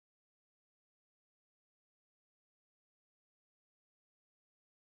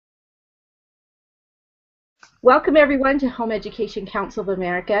Welcome everyone to Home Education Council of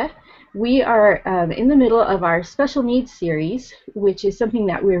America. We are in the middle of our special needs series, which is something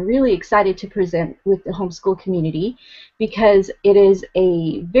that we're really excited to present with the homeschool community because it is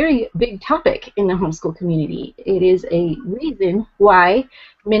a very big topic in the homeschool community. It is a reason why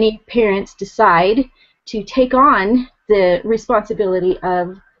many parents decide to take on the responsibility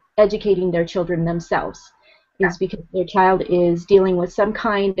of educating their children themselves. Is because their child is dealing with some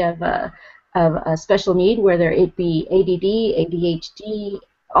kind of a special need, whether it be ADD, ADHD,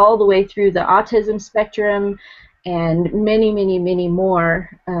 all the way through the autism spectrum, and many, many, many more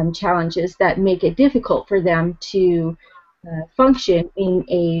challenges that make it difficult for them to function in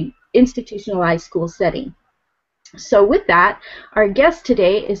a institutionalized school setting. So with that, our guest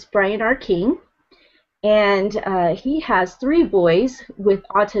today is Brian R. King, and he has 3 boys with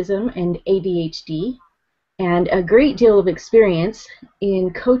autism and ADHD, and a great deal of experience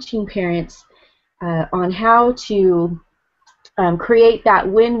in coaching parents on how to create that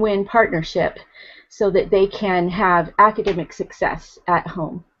win-win partnership so that they can have academic success at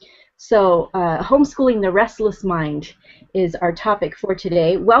home. So homeschooling the restless mind is our topic for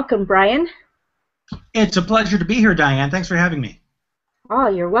today. Welcome, Brian. It's a pleasure to be here, Diane. Thanks for having me. Oh,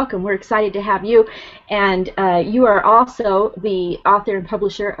 you're welcome. We're excited to have you. And you are also the author and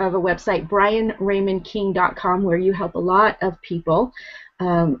publisher of a website, brianraymondking.com, where you help a lot of people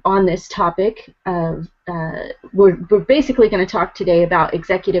on this topic. We're basically going to talk today about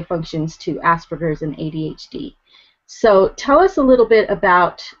executive functions to Asperger's and ADHD. So tell us a little bit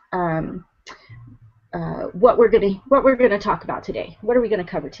about what we're going to talk about today. What are we going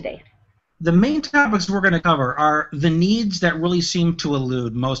to cover today? The main topics we're going to cover are the needs that really seem to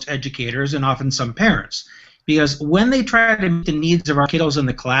elude most educators and often some parents. Because when they try to meet the needs of our kiddos in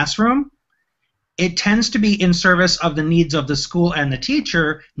the classroom, it tends to be in service of the needs of the school and the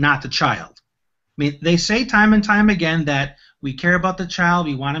teacher, not the child. I mean, they say time and time again that we care about the child,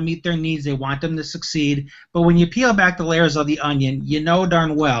 we want to meet their needs, they want them to succeed, but when you peel back the layers of the onion, you know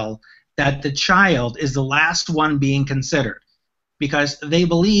darn well that the child is the last one being considered, because they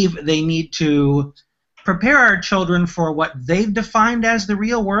believe they need to prepare our children for what they've defined as the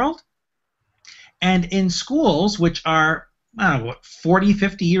real world. And in schools, which are, I don't know, 40,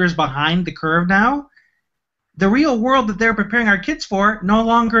 50 years behind the curve now, the real world that they're preparing our kids for no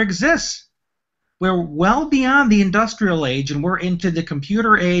longer exists. We're well beyond the industrial age, and we're into the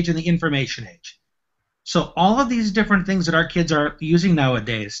computer age and the information age. So all of these different things that our kids are using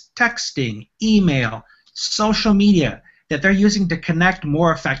nowadays, texting, email, social media, that they're using to connect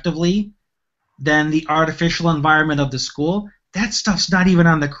more effectively than the artificial environment of the school, that stuff's not even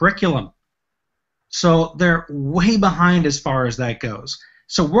on the curriculum. So they're way behind as far as that goes.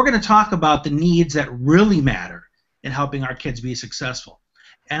 So we're going to talk about the needs that really matter in helping our kids be successful.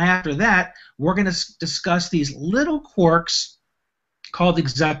 And after that, we're going to discuss these little quirks called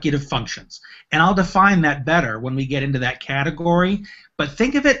executive functions. And I'll define that better when we get into that category. But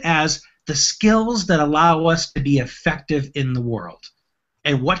think of it as the skills that allow us to be effective in the world,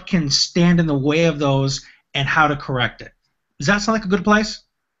 and what can stand in the way of those, and how to correct it. Does that sound like a good place?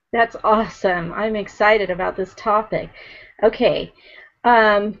 That's awesome. I'm excited about this topic. Okay,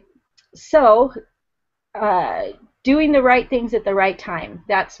 so doing the right things at the right time,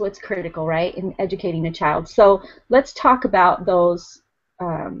 that's what's critical, right, in educating a child. So let's talk about those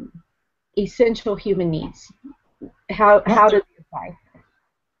essential human needs. How do they apply?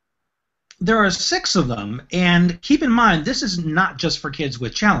 There are 6 of them, and keep in mind, this is not just for kids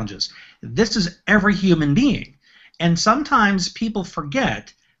with challenges. This is every human being. And sometimes people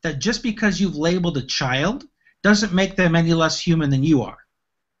forget that just because you've labeled a child doesn't make them any less human than you are.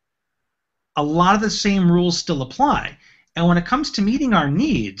 A lot of the same rules still apply. And when it comes to meeting our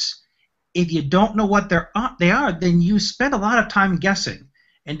needs, if you don't know what they are, then you spend a lot of time guessing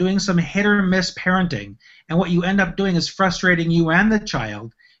and doing some hit or miss parenting. And what you end up doing is frustrating you and the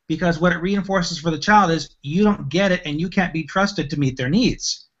child, because what it reinforces for the child is you don't get it and you can't be trusted to meet their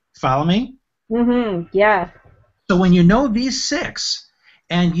needs. Follow me? Mm-hmm. Yeah. So when you know these 6,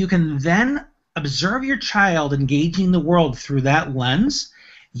 and you can then observe your child engaging the world through that lens,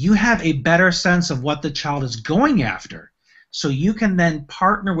 you have a better sense of what the child is going after. So you can then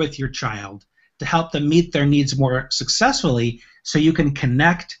partner with your child to help them meet their needs more successfully, so you can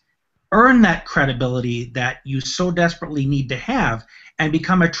connect, earn that credibility that you so desperately need to have, and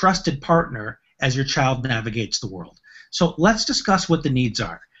become a trusted partner as your child navigates the world. So let's discuss what the needs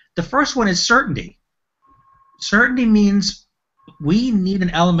are. The first one is certainty. Certainty means we need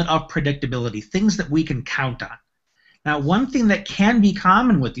an element of predictability, things that we can count on. Now, one thing that can be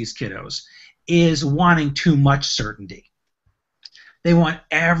common with these kiddos is wanting too much certainty. They want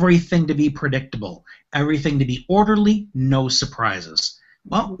everything to be predictable, everything to be orderly, no surprises.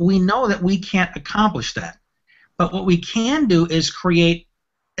 Well, we know that we can't accomplish that. But what we can do is create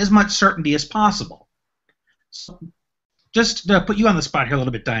as much certainty as possible. So just to put you on the spot here a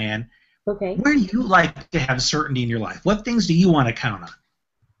little bit, Diane, Okay. where do you like to have certainty in your life? What things do you want to count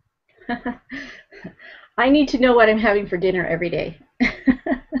on? I need to know what I'm having for dinner every day. Yeah,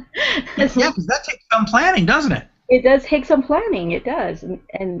 because that takes some planning, doesn't it? It does take some planning, it does.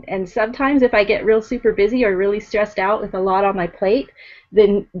 And sometimes if I get real super busy or really stressed out with a lot on my plate,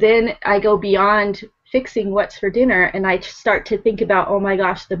 then I go beyond fixing what's for dinner and I start to think about, oh my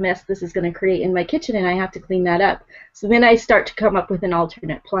gosh, the mess this is going to create in my kitchen and I have to clean that up. So then I start to come up with an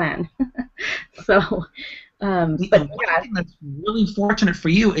alternate plan. So, but one thing that's really fortunate for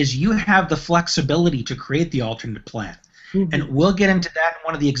you is you have the flexibility to create the alternate plan. Mm-hmm. And we'll get into that in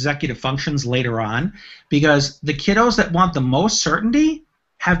one of the executive functions later on, because the kiddos that want the most certainty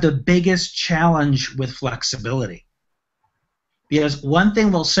have the biggest challenge with flexibility. Because one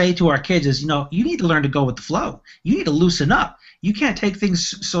thing we'll say to our kids is, you need to learn to go with the flow. You need to loosen up. You can't take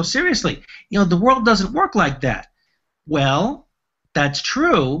things so seriously. The world doesn't work like that. Well, that's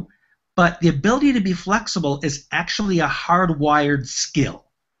true, but the ability to be flexible is actually a hardwired skill.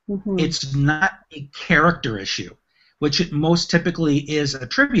 Mm-hmm. It's not a character issue, which it most typically is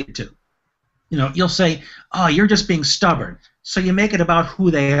attributed to. You'll say, oh, you're just being stubborn, so you make it about who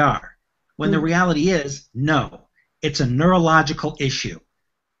they are. When the reality is, no, it's a neurological issue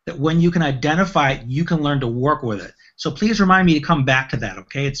that when you can identify it, you can learn to work with it. So please remind me to come back to that,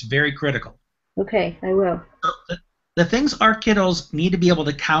 okay? It's very critical. Okay, I will. So the things our kiddos need to be able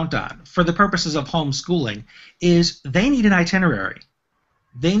to count on for the purposes of homeschooling is they need an itinerary.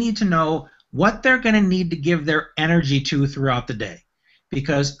 They need to know what they're going to need to give their energy to throughout the day,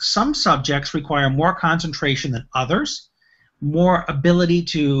 because some subjects require more concentration than others, more ability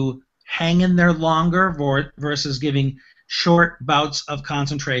to hang in there longer versus giving short bouts of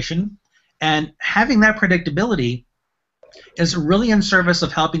concentration. And having that predictability is really in service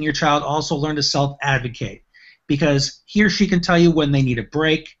of helping your child also learn to self-advocate, because he or she can tell you when they need a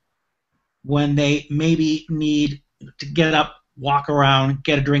break, when they maybe need to get up, walk around,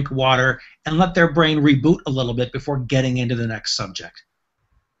 get a drink of water, and let their brain reboot a little bit before getting into the next subject.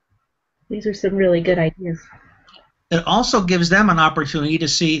 These are some really good ideas. It also gives them an opportunity to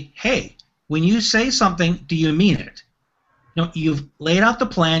see, hey, when you say something, do you mean it? You've laid out the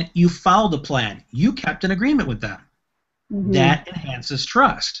plan, you followed the plan, you kept an agreement with them. Mm-hmm. That enhances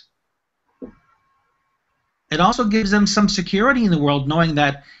trust. It also gives them some security in the world, knowing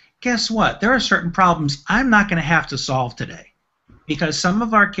that, guess what, there are certain problems I'm not going to have to solve today, because some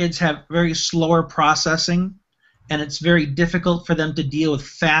of our kids have very slower processing, and it's very difficult for them to deal with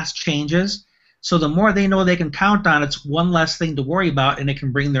fast changes. So the more they know they can count on, it's one less thing to worry about, and it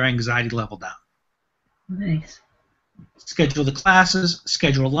can bring their anxiety level down. Nice. Schedule the classes,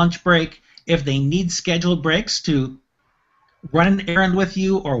 schedule a lunch break. If they need scheduled breaks to run an errand with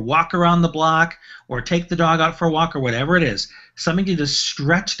you or walk around the block or take the dog out for a walk or whatever it is, something to just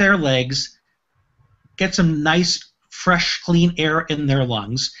stretch their legs, get some nice, fresh, clean air in their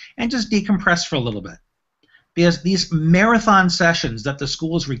lungs, and just decompress for a little bit. Because these marathon sessions that the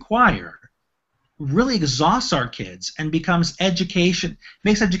schools require really exhausts our kids and makes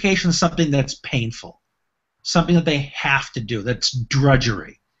education something that's painful, something that they have to do, that's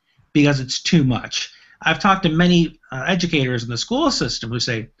drudgery, because it's too much. I've talked to many educators in the school system who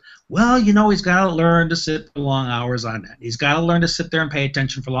say, well, he's got to learn to sit for long hours on end. He's got to learn to sit there and pay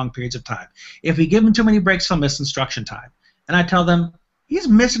attention for long periods of time. If we give him too many breaks, he'll miss instruction time. And I tell them, he's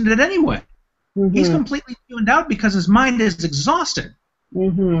missing it anyway. Mm-hmm. He's completely tuned out because his mind is exhausted.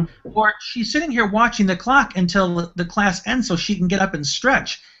 Mm-hmm. Or she's sitting here watching the clock until the class ends so she can get up and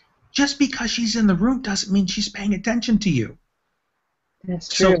stretch. Just because she's in the room doesn't mean she's paying attention to you. That's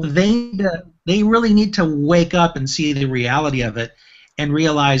true. So they really need to wake up and see the reality of it and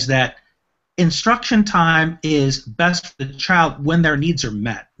realize that instruction time is best for the child when their needs are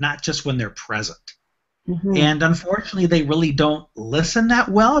met, not just when they're present. Mm-hmm. And unfortunately, they really don't listen that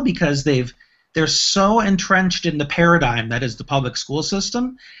well because they're so entrenched in the paradigm that is the public school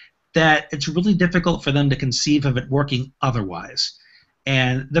system that it's really difficult for them to conceive of it working otherwise.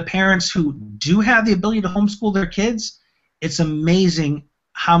 And the parents who do have the ability to homeschool their kids, it's amazing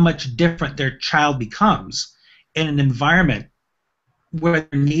how much different their child becomes in an environment where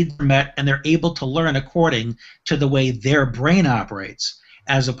their needs are met and they're able to learn according to the way their brain operates,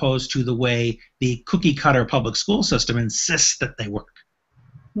 as opposed to the way the cookie-cutter public school system insists that they work.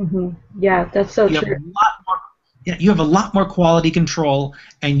 Mm-hmm. Yeah, that's so true. You have a lot more quality control,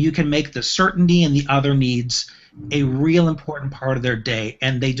 and you can make the certainty and the other needs a real important part of their day,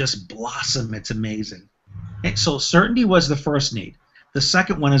 and they just blossom. It's amazing. Okay, so certainty was the first need. The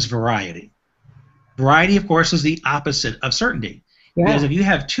second one is variety. Variety, of course, is the opposite of certainty. Because Yeah. if you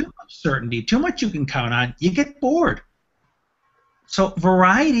have too much certainty, too much you can count on, you get bored. So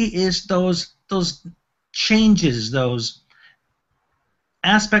variety is those changes, those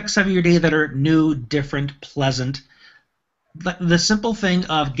aspects of your day that are new, different, pleasant. The simple thing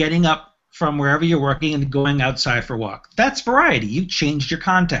of getting up from wherever you're working and going outside for a walk. That's variety. You've changed your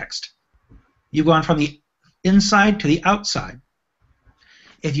context. You've gone from the inside to the outside.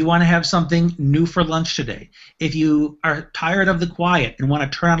 If you want to have something new for lunch today, if you are tired of the quiet and want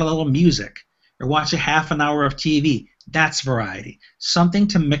to turn on a little music or watch a half an hour of TV, that's variety. Something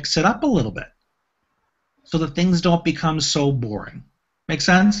to mix it up a little bit so that things don't become so boring. Make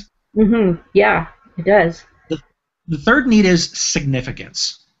sense? Yeah, it does. The third need is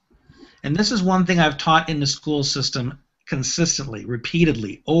significance. And this is one thing I've taught in the school system consistently,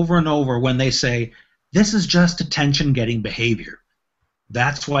 repeatedly, over and over when they say, this is just attention-getting behavior.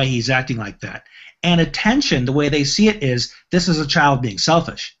 That's why he's acting like that. And attention, the way they see it is, this is a child being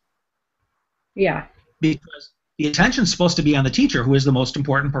selfish. Yeah. Because the attention is supposed to be on the teacher, who is the most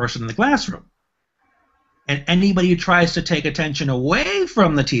important person in the classroom. And anybody who tries to take attention away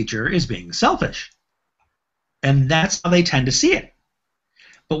from the teacher is being selfish. And that's how they tend to see it.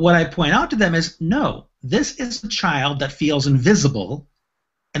 But what I point out to them is, no, this is a child that feels invisible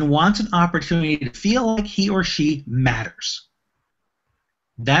and wants an opportunity to feel like he or she matters.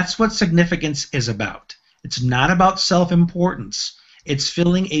 That's what significance is about. It's not about self-importance. It's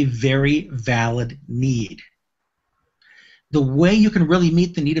filling a very valid need. The way you can really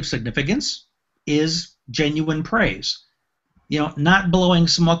meet the need of significance is genuine praise. You know, not blowing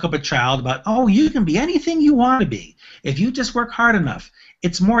smoke up a child about, oh, you can be anything you want to be if you just work hard enough.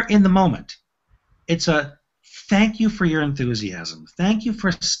 It's more in the moment. It's a thank you for your enthusiasm. Thank you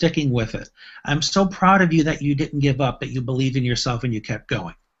for sticking with it. I'm so proud of you that you didn't give up, that you believed in yourself and you kept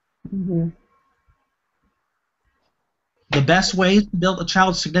going. Mm-hmm. The best way to build a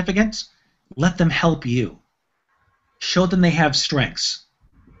child's significance, let them help you. Show them they have strengths.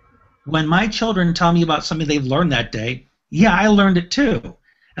 When my children tell me about something they've learned that day, yeah, I learned it too.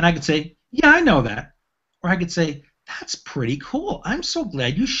 And I could say, yeah, I know that. Or I could say, that's pretty cool. I'm so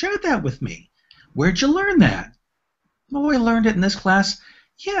glad you shared that with me. Where'd you learn that? Oh, I learned it in this class.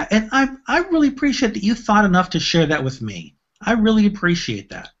 Yeah, and I really appreciate that you thought enough to share that with me. I really appreciate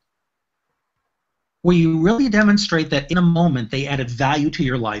that. Where you really demonstrate that in a moment they added value to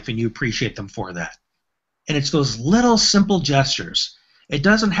your life and you appreciate them for that. And it's those little simple gestures. It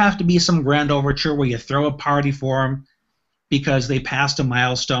doesn't have to be some grand overture where you throw a party for them because they passed a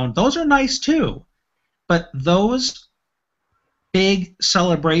milestone. Those are nice too. But those big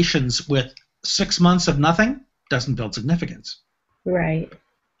celebrations with 6 months of nothing doesn't build significance. Right.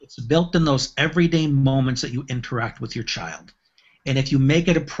 It's built in those everyday moments that you interact with your child. And if you make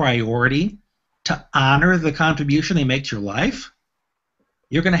it a priority to honor the contribution they make to your life,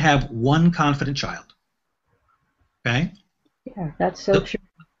 you're going to have one confident child. Okay? Yeah, that's so true.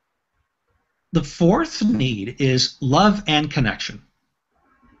 The fourth need is love and connection.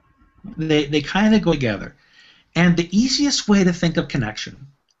 They kind of go together. And the easiest way to think of connection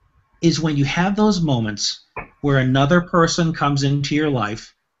is when you have those moments where another person comes into your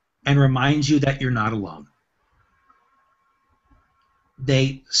life and reminds you that you're not alone.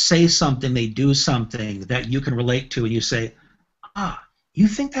 They say something, they do something that you can relate to, and you say, ah, you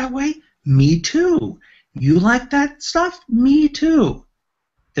think that way? Me too. You like that stuff? Me too.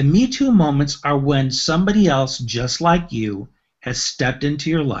 The Me Too moments are when somebody else just like you has stepped into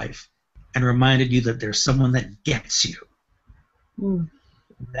your life and reminded you that there's someone that gets you. Mm.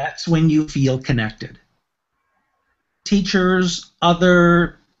 That's when you feel connected. Teachers,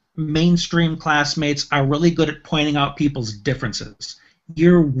 other mainstream classmates are really good at pointing out people's differences.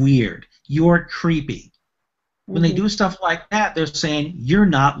 You're weird. You're creepy. When they do stuff like that, they're saying, you're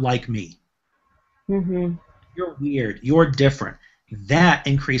not like me. Mm-hmm. You're weird. You're different. That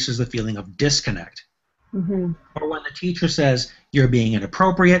increases the feeling of disconnect. Mm-hmm. Or when the teacher says, you're being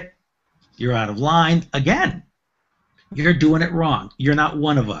inappropriate, you're out of line, again, you're doing it wrong. You're not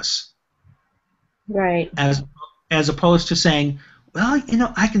one of us. Right. As opposed to saying, well, you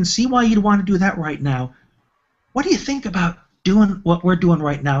know, I can see why you'd want to do that right now. What do you think about doing what we're doing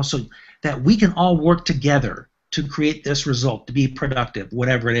right now so that we can all work together to create this result, to be productive,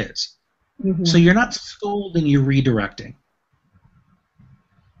 whatever it is? Mm-hmm. So you're not scolding, you're redirecting.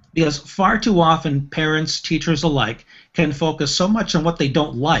 Because far too often, parents, teachers alike, can focus so much on what they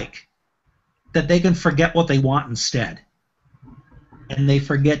don't like that they can forget what they want instead. and they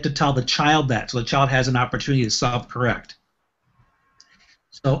forget to tell the child that, so the child has an opportunity to self-correct.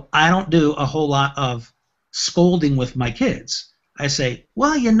 So I don't do a whole lot of scolding with my kids. I say,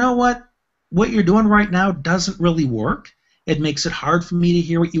 well, you know what? What you're doing right now doesn't really work. It makes it hard for me to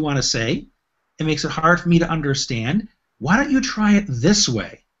hear what you want to say. It makes it hard for me to understand. Why don't you try it this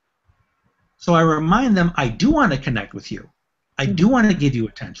way? So I remind them, I do want to connect with you. I do want to give you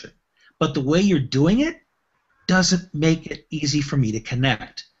attention. But the way you're doing it doesn't make it easy for me to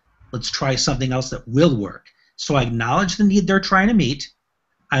connect. Let's try something else that will work. So I acknowledge the need they're trying to meet.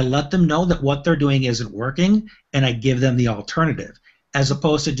 I let them know that what they're doing isn't working, and I give them the alternative, as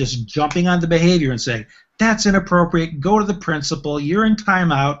opposed to just jumping on the behavior and saying, that's inappropriate, go to the principal, you're in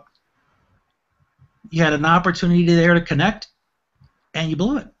timeout. You had an opportunity there to connect, and you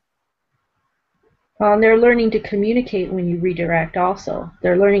blew it. Well, and they're learning to communicate when you redirect also.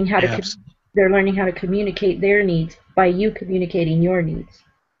 They're learning how to communicate their needs by you communicating your needs.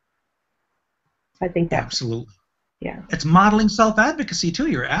 I think that's... Absolutely. Yeah. It's modeling self-advocacy, too.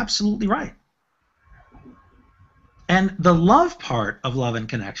 You're absolutely right. And the love part of love and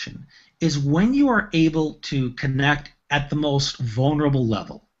connection is when you are able to connect at the most vulnerable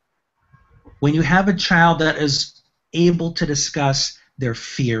level. When you have a child that is able to discuss their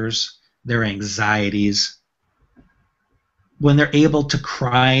fears, their anxieties, when they're able to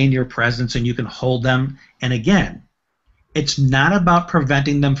cry in your presence and you can hold them. And again, it's not about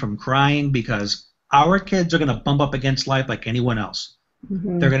preventing them from crying, because our kids are going to bump up against life like anyone else.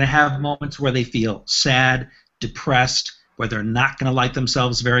 Mm-hmm. They're going to have moments where they feel sad, depressed, where they're not going to like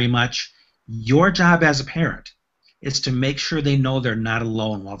themselves very much. Your job as a parent is to make sure they know they're not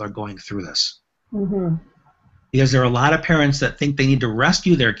alone while they're going through this. Mm-hmm. Because there are a lot of parents that think they need to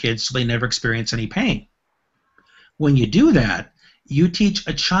rescue their kids so they never experience any pain. When you do that, you teach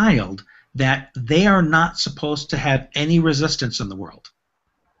a child that they are not supposed to have any resistance in the world.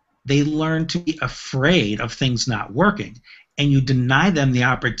 They learn to be afraid of things not working, and you deny them the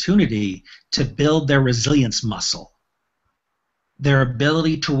opportunity to build their resilience muscle, their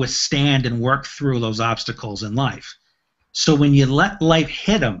ability to withstand and work through those obstacles in life. So when you let life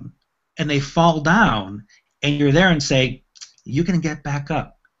hit them and they fall down, and you're there and say, you can get back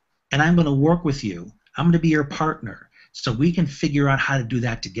up, and I'm going to work with you. I'm going to be your partner, so we can figure out how to do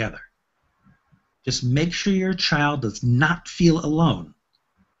that together. Just make sure your child does not feel alone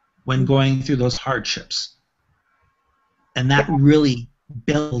when going through those hardships. And that really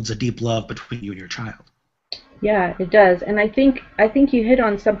builds a deep love between you and your child. Yeah, it does. And I think you hit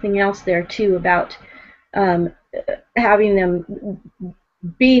on something else there too, about having them,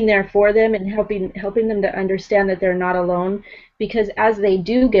 being there for them and helping them to understand that they're not alone. Because as they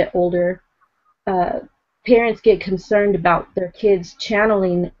do get older, parents get concerned about their kids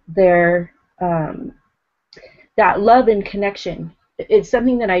channeling their that love and connection. It's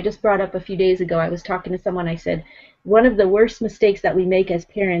something that I just brought up a few days ago. I was talking to someone. I said, one of the worst mistakes that we make as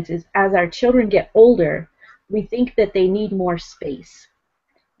parents is, as our children get older, we think that they need more space.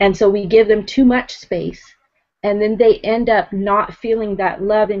 And so we give them too much space, and then they end up not feeling that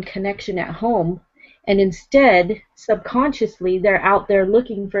love and connection at home. And instead, subconsciously, they're out there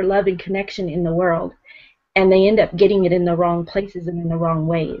looking for love and connection in the world. And they end up getting it in the wrong places and in the wrong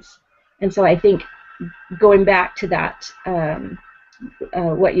ways. And so I think, going back to that,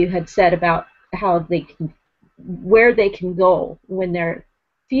 what you had said about how they can, where they can go when they're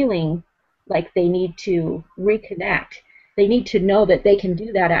feeling like they need to reconnect, they need to know that they can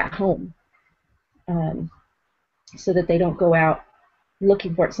do that at home, so that they don't go out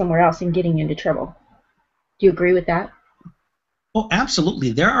looking for it somewhere else and getting into trouble. Do you agree with that? Oh,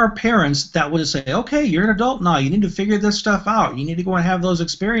 absolutely. There are parents that would say, okay, you're an adult now. You need to figure this stuff out. You need to go and have those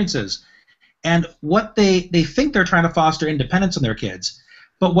experiences. And what they think they're trying to foster independence in their kids.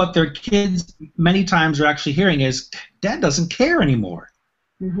 But what their kids many times are actually hearing is, Dad doesn't care anymore.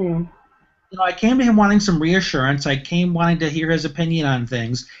 Mm-hmm. You know, I came to him wanting some reassurance. I came wanting to hear his opinion on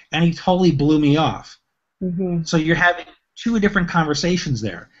things, and he totally blew me off. Mm-hmm. So you're having two different conversations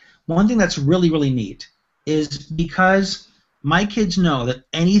there. One thing that's really, really neat is, because my kids know that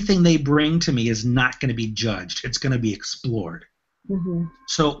anything they bring to me is not going to be judged. It's going to be explored. Mm-hmm.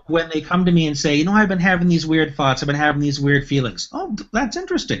 So when they come to me and say, you know, I've been having these weird thoughts, I've been having these weird feelings. Oh, that's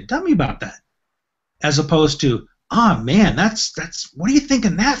interesting. Tell me about that. As opposed to, oh man, that's what are you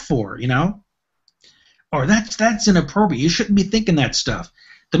thinking that for, you know? Or that's inappropriate. You shouldn't be thinking that stuff.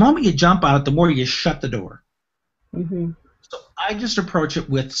 The moment you jump on it, the more you shut the door. Mm-hmm. So I just approach it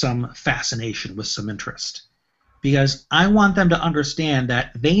with some fascination, with some interest, because I want them to understand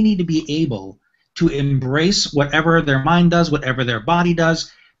that they need to be able to embrace whatever their mind does, whatever their body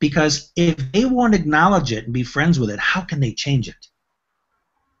does, because if they won't acknowledge it and be friends with it, how can they change it?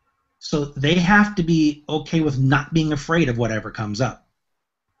 So they have to be okay with not being afraid of whatever comes up.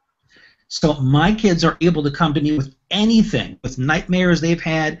 So my kids are able to come to me with anything, with nightmares they've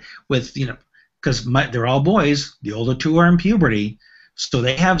had, with, because they're all boys, the older two are in puberty, so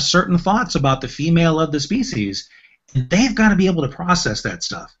they have certain thoughts about the female of the species, and they've got to be able to process that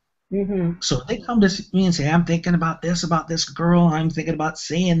stuff. Mm-hmm. So they come to me and say, I'm thinking about this girl, I'm thinking about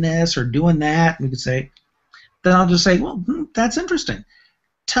saying this or doing that, and we could say, then I'll just say, well, that's interesting.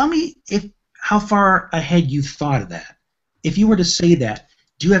 Tell me how far ahead you thought of that. If you were to say that,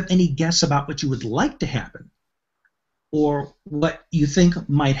 do you have any guess about what you would like to happen or what you think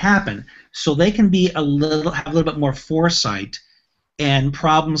might happen, so they can have a little bit more foresight and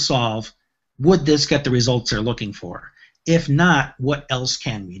problem solve? Would this get the results they're looking for? If not, what else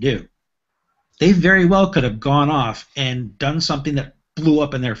can we do? They very well could have gone off and done something that blew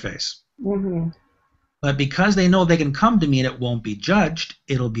up in their face. Mm-hmm. But because they know they can come to me and it won't be judged,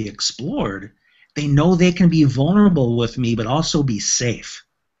 it'll be explored, they know they can be vulnerable with me but also be safe.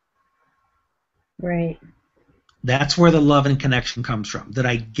 Right. That's where the love and connection comes from, that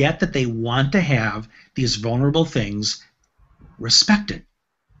I get that they want to have these vulnerable things respected.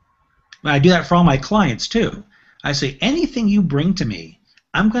 And I do that for all my clients too. I say, anything you bring to me,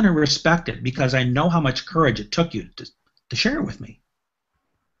 I'm going to respect it because I know how much courage it took you to share it with me.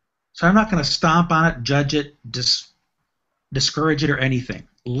 So I'm not going to stomp on it, judge it, discourage it, or anything.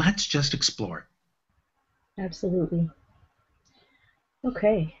 Let's just explore it. Absolutely.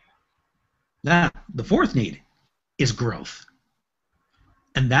 Okay. Now, the fourth need is growth.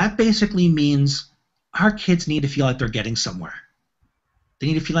 And that basically means our kids need to feel like they're getting somewhere. They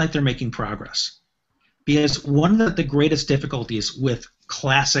need to feel like they're making progress. Because one of the greatest difficulties with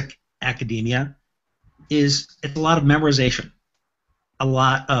classic academia is it's a lot of memorization. A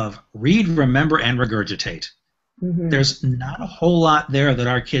lot of read, remember, and regurgitate. Mm-hmm. There's not a whole lot there that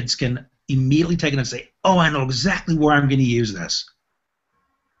our kids can immediately take it and say, oh, I know exactly where I'm going to use this.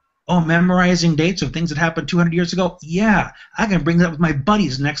 Oh, memorizing dates of things that happened 200 years ago? Yeah, I can bring that up with my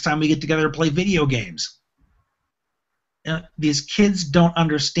buddies next time we get together to play video games. These kids don't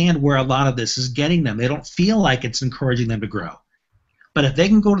understand where a lot of this is getting them. They don't feel like it's encouraging them to grow. But if they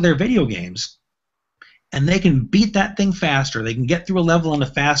can go to their video games and they can beat that thing faster, they can get through a level in a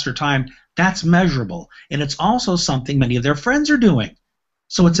faster time, that's measurable. And it's also something many of their friends are doing.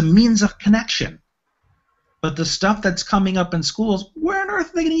 So it's a means of connection. But the stuff that's coming up in schools, where on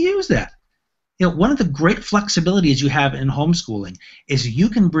earth are they going to use that? One of the great flexibilities you have in homeschooling is you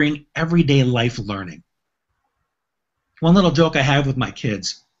can bring everyday life learning. One little joke I have with my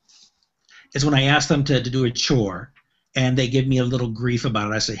kids is when I ask them to do a chore and they give me a little grief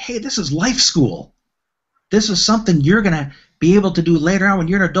about it, I say, hey, this is life school. This is something you're going to be able to do later on when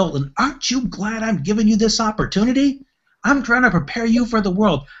you're an adult, and aren't you glad I'm giving you this opportunity? I'm trying to prepare you for the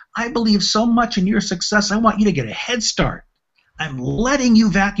world. I believe so much in your success, I want you to get a head start. I'm letting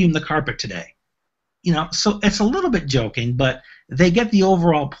you vacuum the carpet today. So it's a little bit joking, but they get the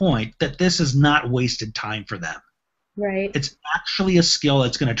overall point that this is not wasted time for them. Right. It's actually a skill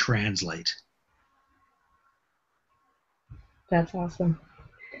that's going to translate. That's awesome.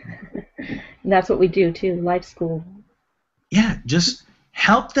 That's what we do too, life school. Yeah, just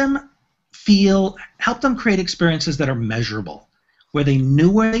help them create experiences that are measurable, where they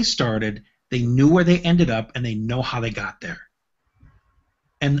knew where they started, they knew where they ended up, and they know how they got there.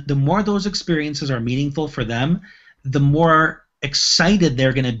 And the more those experiences are meaningful for them, the more excited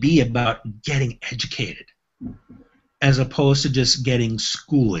they're going to be about getting educated, as opposed to just getting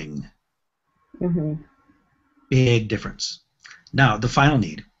schooling. Mm-hmm. Big difference. Now, the final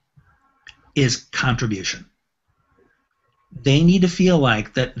need is contribution. They need to feel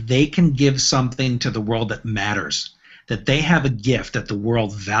like that they can give something to the world that matters, that they have a gift that the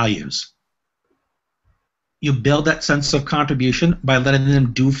world values. You build that sense of contribution by letting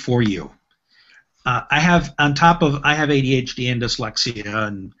them do for you. I have ADHD and dyslexia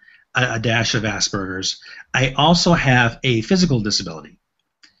and a dash of Asperger's. I also have a physical disability.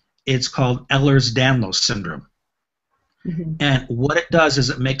 It's called Ehlers-Danlos syndrome. Mm-hmm. And what it does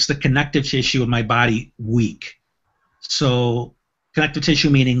is it makes the connective tissue in my body weak. So connective tissue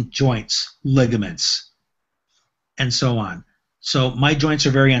meaning joints, ligaments, and so on. So my joints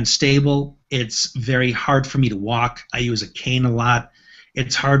are very unstable. It's very hard for me to walk. I use a cane a lot.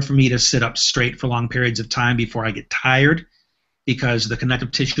 It's hard for me to sit up straight for long periods of time before I get tired, because the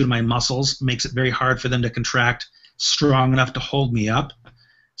connective tissue in my muscles makes it very hard for them to contract strong enough to hold me up.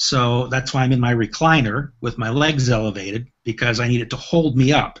 So that's why I'm in my recliner with my legs elevated, because I need it to hold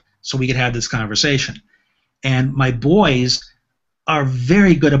me up so we could have this conversation. And my boys are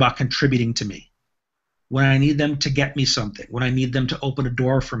very good about contributing to me. when I need them to get me something, when I need them to open a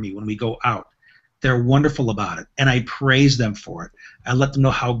door for me when we go out. They're wonderful about it, and I praise them for it. I let them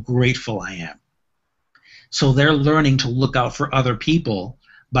know how grateful I am. So they're learning to look out for other people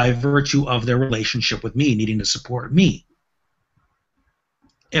by virtue of their relationship with me, needing to support me.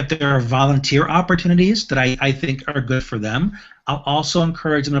 If there are volunteer opportunities that I think are good for them, I'll also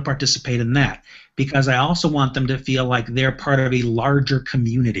encourage them to participate in that, because I also want them to feel like they're part of a larger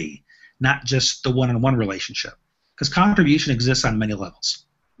community, not just the one-on-one relationship. Because contribution exists on many levels.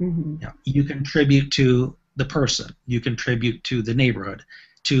 Mm-hmm. You contribute to the person, you contribute to the neighborhood,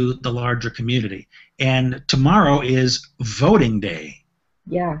 to the larger community. And tomorrow is voting day.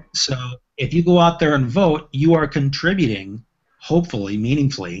 Yeah. So if you go out there and vote, you are contributing, hopefully,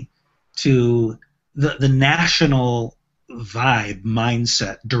 meaningfully, to the national vibe,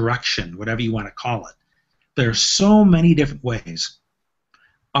 mindset, direction, whatever you want to call it. There are so many different ways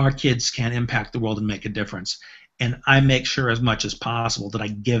our kids can impact the world and make a difference. And I make sure as much as possible that I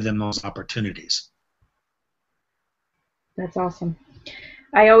give them those opportunities. That's awesome.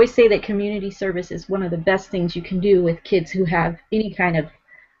 I always say that community service is one of the best things you can do with kids who have any kind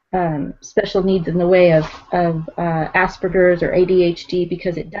of special needs in the way of Asperger's or ADHD,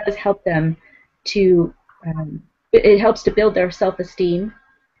 because it does help them to, it helps to build their self-esteem,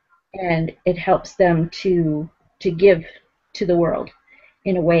 and it helps them to give to the world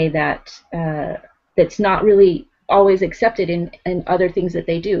in a way that that's not really always accepted in other things that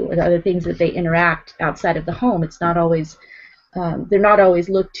they do, and other things that they interact outside of the home. It's not always, they're not always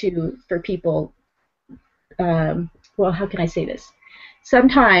looked to for people, well, how can I say this?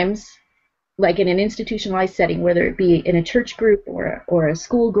 Sometimes, like in an institutionalized setting, whether it be in a church group or a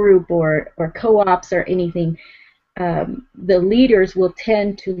school group or co-ops or anything, the leaders will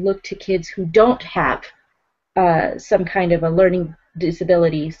tend to look to kids who don't have some kind of a learning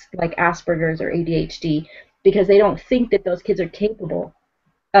disabilities like Asperger's or ADHD, because they don't think that those kids are capable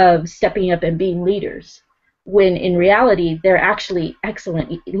of stepping up and being leaders, when in reality they're actually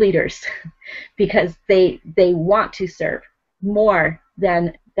excellent leaders because they want to serve more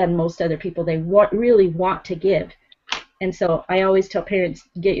than most other people. They really want to give. And so I always tell parents,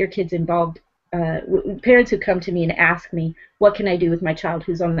 get your kids involved. Parents who come to me and ask me, what can I do with my child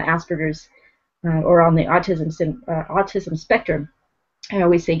who's on the Asperger's or on the autism spectrum, I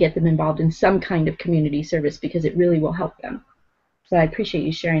always say get them involved in some kind of community service, because it really will help them. So I appreciate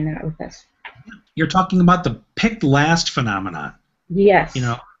you sharing that with us. You're talking about the picked last phenomenon. Yes.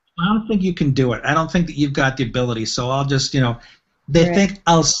 I don't think you can do it. I don't think that you've got the ability. So I'll just, they Right. think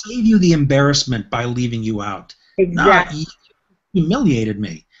I'll save you the embarrassment by leaving you out. Exactly. No, you humiliated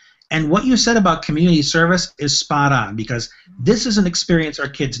me. And what you said about community service is spot on, because this is an experience our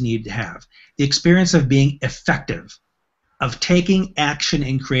kids need to have. The experience of being effective, of taking action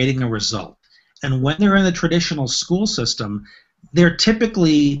and creating a result. And when they're in the traditional school system, they're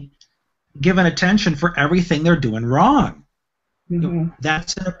typically given attention for everything they're doing wrong. Mm-hmm.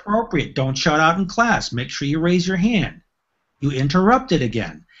 That's inappropriate. Don't shout out in class. Make sure you raise your hand. You interrupted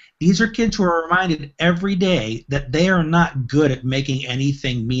again. These are kids who are reminded every day that they are not good at making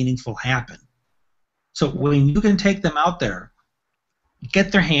anything meaningful happen. So when you can take them out there,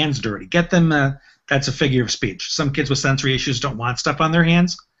 get their hands dirty, get them, that's a figure of speech. Some kids with sensory issues don't want stuff on their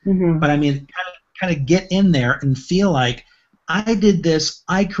hands. Mm-hmm. But I mean, kind of get in there and feel like, I did this,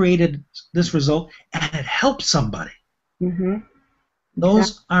 I created this result, and it helped somebody. Mm-hmm.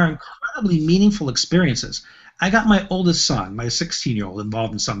 Those are incredibly meaningful experiences. I got my oldest son, my 16-year-old,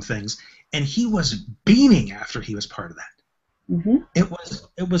 involved in some things, and he was beaming after he was part of that. Mm-hmm.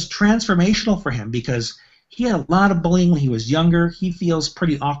 It was transformational for him, because he had a lot of bullying when he was younger. He feels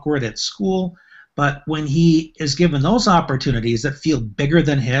pretty awkward at school, but when he is given those opportunities that feel bigger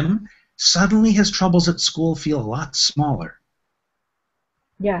than him, suddenly his troubles at school feel a lot smaller.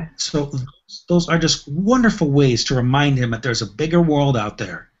 Yeah. So those are just wonderful ways to remind him that there's a bigger world out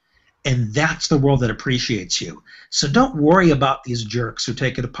there, and that's the world that appreciates you. So don't worry about these jerks who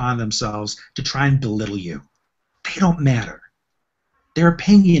take it upon themselves to try and belittle you. They don't matter. Their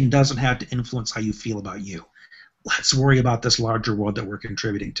opinion doesn't have to influence how you feel about you. Let's worry about this larger world that we're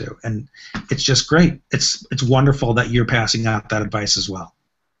contributing to. And it's just great. It's wonderful that you're passing out that advice as well.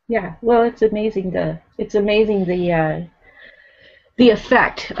 Yeah. Well, it's amazing the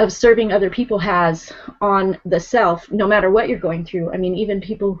effect of serving other people has on the self, no matter what you're going through. I mean, even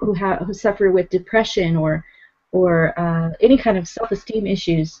people who suffer with depression or any kind of self-esteem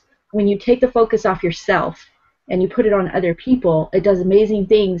issues, when you take the focus off yourself and you put it on other people, it does amazing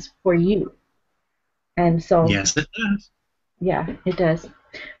things for you. And so, yes, it does. Yeah, it does.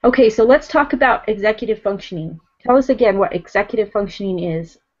 Okay, so let's talk about executive functioning. Tell us again what executive functioning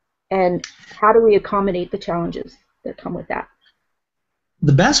is And how do we accommodate the challenges that come with that?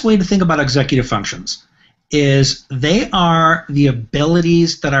 The best way to think about executive functions is they are the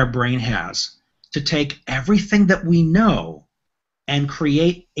abilities that our brain has to take everything that we know and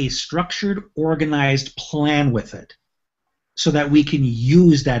create a structured, organized plan with it so that we can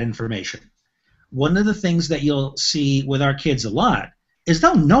use that information. One of the things that you'll see with our kids a lot is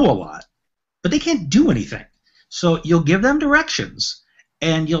they'll know a lot, but they can't do anything. So you'll give them directions,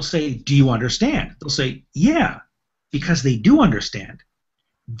 and you'll say, do you understand? They'll say, yeah, because they do understand.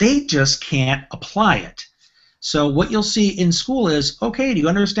 They just can't apply it. So what you'll see in school is, okay, do you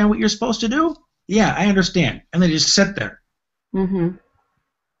understand what you're supposed to do? Yeah, I understand. And they just sit there. Mm-hmm.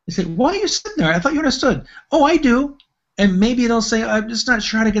 They say, why are you sitting there? I thought you understood. Oh, I do. And maybe they'll say, I'm just not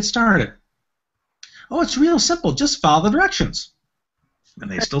sure how to get started. Oh, it's real simple. Just follow the directions. And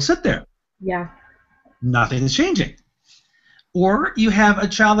they still sit there. Yeah. Nothing is changing. Or you have a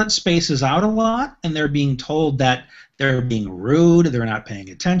child that spaces out a lot, and they're being told that they're being rude, they're not paying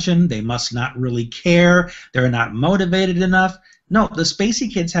attention, they must not really care, they're not motivated enough. No, the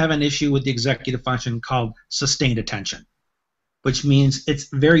spacey kids have an issue with the executive function called sustained attention, which means it's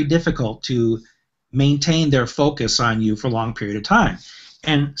very difficult to maintain their focus on you for a long period of time.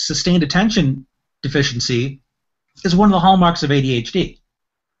 And sustained attention deficiency is one of the hallmarks of ADHD.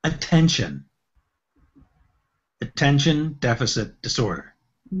 Attention deficit disorder.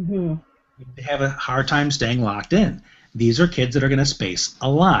 Mm-hmm. They have a hard time staying locked in. These are kids that are going to space a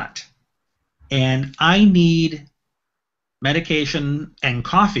lot. And I need medication and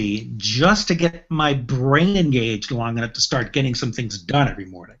coffee just to get my brain engaged long enough to start getting some things done every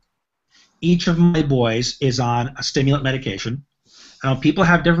morning. Each of my boys is on a stimulant medication. People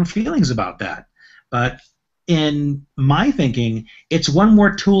have different feelings about that. But in my thinking, it's one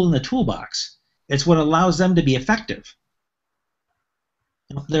more tool in the toolbox. It's what allows them to be effective.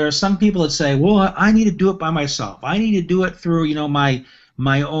 There are some people that say, well, I need to do it by myself. I need to do it through,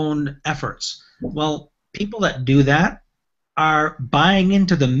 my own efforts. Well, people that do that are buying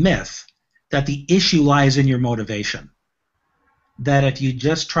into the myth that the issue lies in your motivation. That if you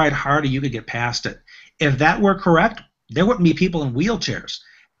just tried harder, you could get past it. If that were correct, there wouldn't be people in wheelchairs.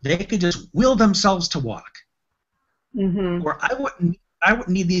 They could just will themselves to walk. Mm-hmm. Or I wouldn't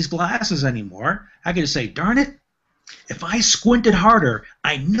need these glasses anymore. I could just say, darn it, if I squinted harder,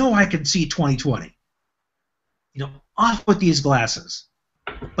 I know I could see 20/20. Off with these glasses.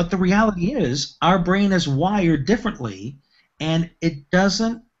 But the reality is, our brain is wired differently, and it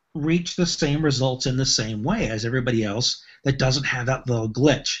doesn't reach the same results in the same way as everybody else that doesn't have that little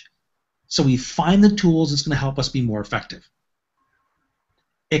glitch. So we find the tools that's going to help us be more effective.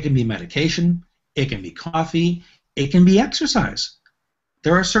 It can be medication, it can be coffee, it can be exercise.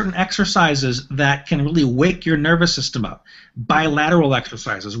 There are certain exercises that can really wake your nervous system up. Bilateral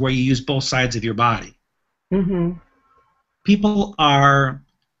exercises where you use both sides of your body. Mm-hmm. People are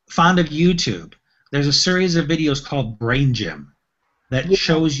fond of YouTube. There's a series of videos called Brain Gym that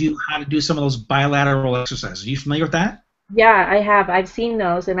shows you how to do some of those bilateral exercises. Are you familiar with that? Yeah, I have. I've seen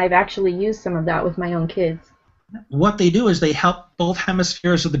those, and I've actually used some of that with my own kids. What they do is they help both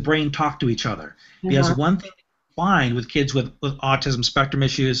hemispheres of the brain talk to each other. Because one thing find with kids with autism spectrum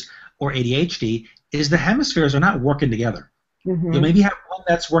issues or ADHD is the hemispheres are not working together. Mm-hmm. You'll maybe have one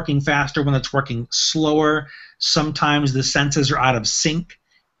that's working faster, one that's working slower. Sometimes the senses are out of sync.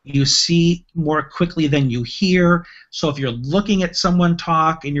 You see more quickly than you hear. So if you're looking at someone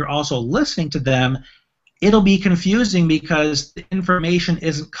talk and you're also listening to them, it'll be confusing because the information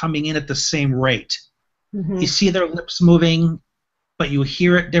isn't coming in at the same rate. Mm-hmm. You see their lips moving, but you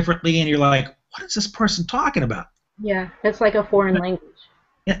hear it differently, and you're like, what is this person talking about? Yeah, it's like a foreign language.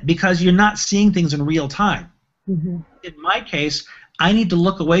 Yeah, because you're not seeing things in real time. Mm-hmm. In my case, I need to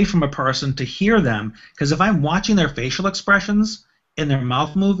look away from a person to hear them, because if I'm watching their facial expressions and their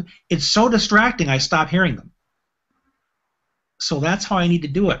mouth move, it's so distracting I stop hearing them. So that's how I need to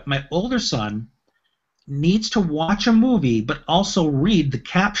do it. My older son needs to watch a movie but also read the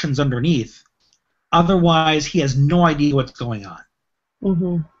captions underneath. Otherwise, he has no idea what's going on.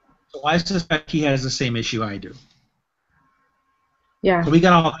 Mm-hmm. So I suspect he has the same issue I do. Yeah. So we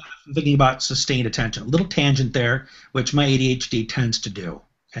got all thinking about sustained attention. A little tangent there, which my ADHD tends to do.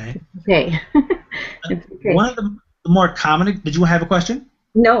 Okay. Okay. It's okay. One of the more common. Did you have a question?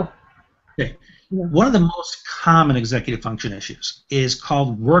 No. Okay. No. One of the most common executive function issues is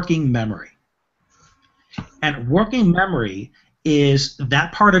called working memory. And working memory is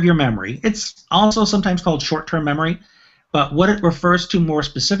that part of your memory. It's also sometimes called short-term memory. But what it refers to more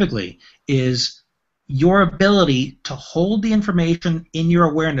specifically is your ability to hold the information in your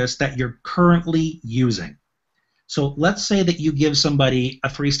awareness that you're currently using. So let's say that you give somebody a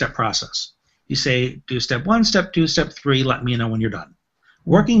 3-step process. You say, do step 1, step 2, step 3, let me know when you're done.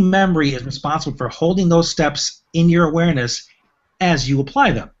 Working memory is responsible for holding those steps in your awareness as you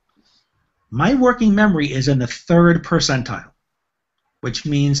apply them. My working memory is in the 3rd percentile, which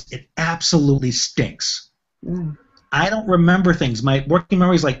means it absolutely stinks. I don't remember things. My working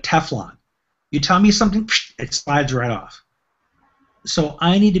memory is like Teflon. You tell me something, it slides right off. So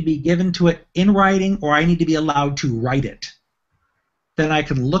I need to be given to it in writing, or I need to be allowed to write it. Then I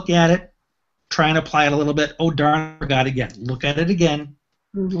can look at it, try and apply it a little bit. Oh, darn, I forgot again. Look at it again.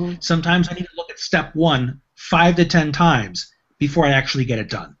 Sometimes I need to look at step 1 5 to 10 times before I actually get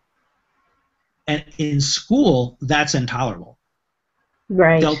it done. And in school, that's intolerable.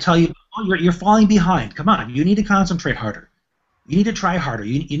 Right. They'll tell you, oh, you're falling behind. Come on, you need to concentrate harder. You need to try harder.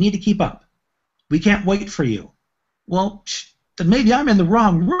 You need to keep up. We can't wait for you. Well, then maybe I'm in the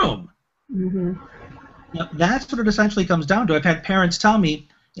wrong room. Now, that's what it essentially comes down to. I've had parents tell me,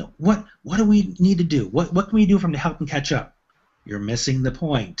 what do we need to do? What can we do from to help them catch up? You're missing the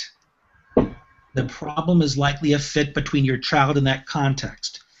point. The problem is likely a fit between your child and that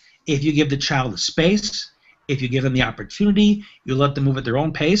context. If you give the child the space, if you give them the opportunity, you let them move at their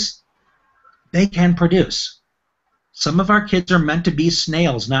own pace, they can produce. Some of our kids are meant to be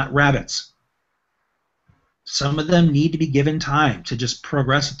snails, not rabbits. Some of them need to be given time to just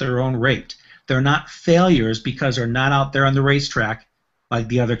progress at their own rate. They're not failures because they're not out there on the racetrack like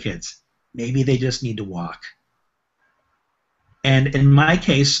the other kids. Maybe they just need to walk. And in my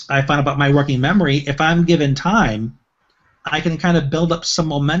case, I found about my working memory, if I'm given time, I can kind of build up some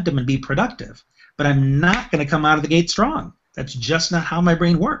momentum and be productive. But I'm not going to come out of the gate strong. That's just not how my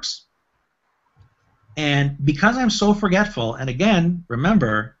brain works. And because I'm so forgetful, and again,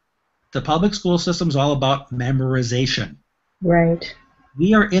 remember, the public school system is all about memorization. Right.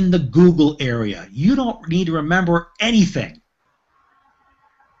 We are in the Google area. You don't need to remember anything.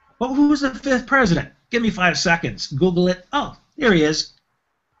 Well, who was the 5th president? Give me 5 seconds. Google it. Oh, there he is.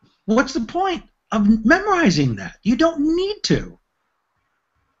 What's the point of memorizing that? You don't need to.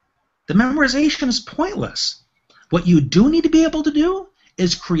 The memorization is pointless. What you do need to be able to do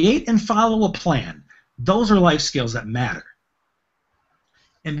is create and follow a plan. Those are life skills that matter.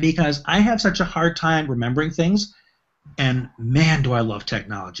 And because I have such a hard time remembering things, and man, do I love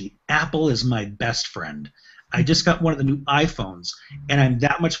technology. Apple is my best friend. I just got one of the new iPhones, and I'm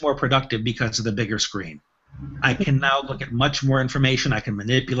that much more productive because of the bigger screen. I can now look at much more information. I can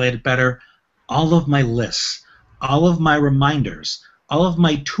manipulate it better. All of my lists, all of my reminders, all of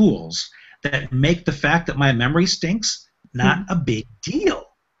my tools that make the fact that my memory stinks not a big deal.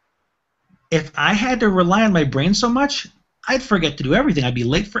 If I had to rely on my brain so much, I'd forget to do everything. I'd be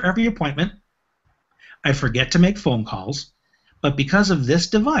late for every appointment. I'd forget to make phone calls. But because of this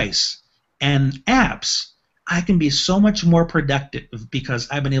device and apps, I can be so much more productive because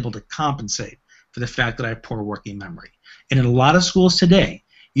I've been able to compensate for the fact that I have poor working memory. And in a lot of schools today,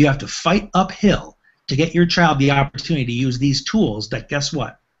 you have to fight uphill to get your child the opportunity to use these tools that, guess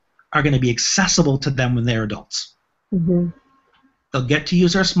what, are going to be accessible to them when they're adults. They'll get to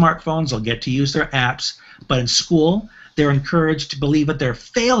use their smartphones, they'll get to use their apps, but in school, they're encouraged to believe that they're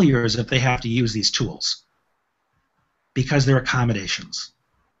failures if they have to use these tools because they're accommodations.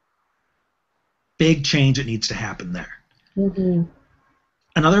 Big change that needs to happen there.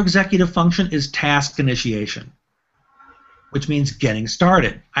 Another executive function is task initiation, which means getting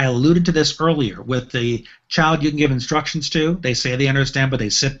started. I alluded to this earlier with the child you can give instructions to. They say they understand, but they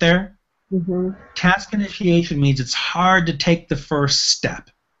sit there. Task initiation means it's hard to take the first step.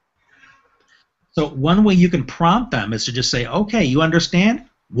 So one way you can prompt them is to just say, okay, you understand?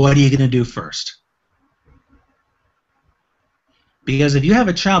 What are you going to do first? Because if you have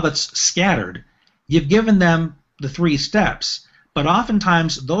a child that's scattered, you've given them the 3 steps, but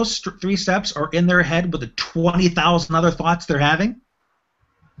oftentimes those 3 steps are in their head with the 20,000 other thoughts they're having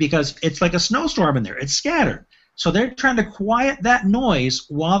because it's like a snowstorm in there. It's scattered. So they're trying to quiet that noise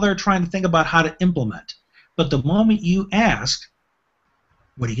while they're trying to think about how to implement. But the moment you ask,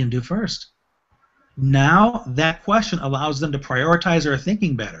 what are you going to do first? Now that question allows them to prioritize their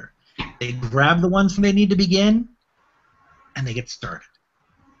thinking better. They grab the ones when they need to begin, and they get started.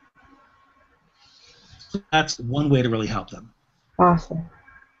 So that's one way to really help them. Awesome.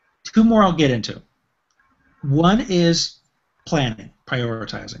 2 more I'll get into. One is planning,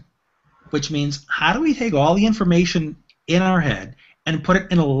 prioritizing, which means how do we take all the information in our head and put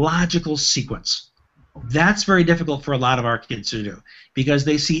it in a logical sequence? That's very difficult for a lot of our kids to do because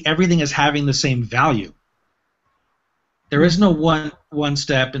they see everything as having the same value. There is no one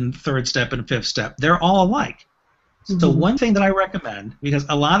step and 3rd step and 5th step. They're all alike. So one thing that I recommend, because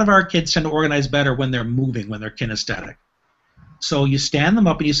a lot of our kids tend to organize better when they're moving, when they're kinesthetic. So you stand them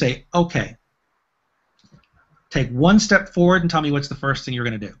up and you say, okay, take one step forward and tell me what's the first thing you're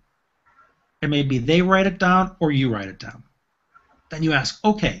going to do. And maybe they write it down or you write it down. Then you ask,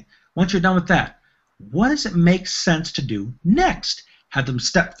 okay, once you're done with that, what does it make sense to do next? Have them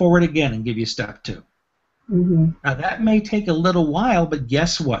step forward again and give you step two. Now that may take a little while, but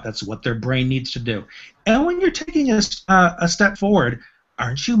guess what? That's what their brain needs to do. And when you're taking a step forward,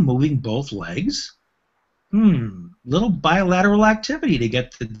 aren't you moving both legs? Little bilateral activity to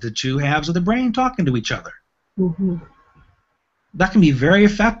get the two halves of the brain talking to each other. That can be very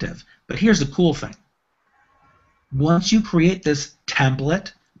effective. But here's the cool thing. Once you create this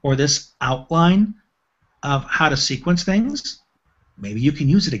template or this outline of how to sequence things, maybe you can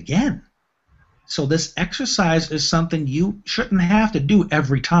use it again. So this exercise is something you shouldn't have to do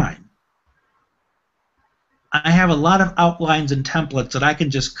every time. I have a lot of outlines and templates that I can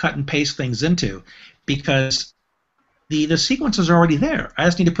just cut and paste things into because the sequence is already there. I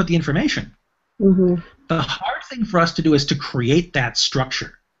just need to put the information. The hard thing for us to do is to create that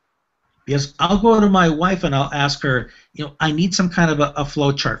structure. Because I'll go to my wife and I'll ask her, I need some kind of a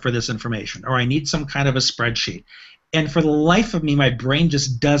flow chart for this information, or I need some kind of a spreadsheet. And for the life of me, my brain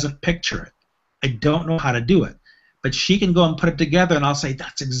just doesn't picture it. I don't know how to do it. But she can go and put it together, and I'll say,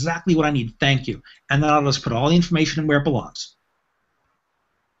 that's exactly what I need, thank you. And then I'll just put all the information in where it belongs.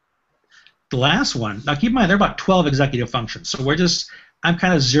 The last one, now keep in mind, there are about 12 executive functions. So I'm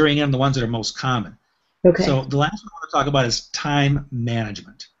kind of zeroing in on the ones that are most common. Okay. So the last one I want to talk about is time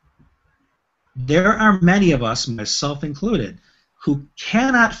management. There are many of us, myself included, who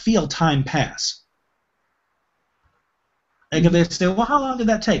cannot feel time pass. Like if they say, well, how long did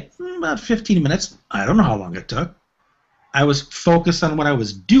that take? About 15 minutes. I don't know how long it took. I was focused on what I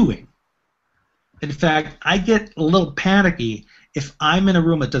was doing. In fact, I get a little panicky if I'm in a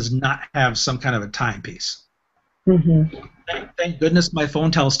room that does not have some kind of a timepiece. Thank goodness my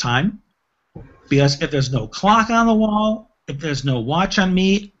phone tells time, because if there's no clock on the wall, if there's no watch on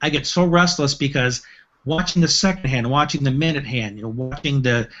me, I get so restless because watching the second hand, watching the minute hand, watching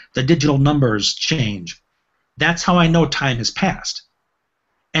the digital numbers change, that's how I know time has passed.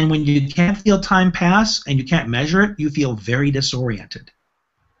 And when you can't feel time pass and you can't measure it, you feel very disoriented.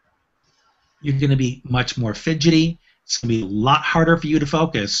 You're going to be much more fidgety. It's going to be a lot harder for you to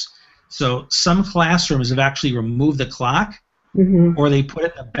focus. So some classrooms have actually removed the clock, or they put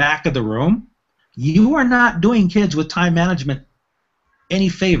it in the back of the room. You are not doing kids with time management any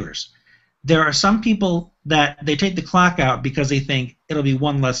favors. There are some people that they take the clock out because they think it'll be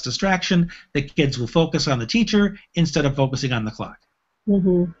one less distraction. The kids will focus on the teacher instead of focusing on the clock.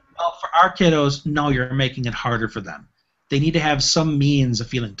 Well, for our kiddos, no, you're making it harder for them. They need to have some means of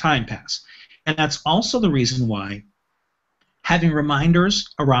feeling time pass. And that's also the reason why having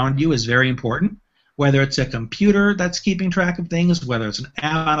reminders around you is very important, whether it's a computer that's keeping track of things, whether it's an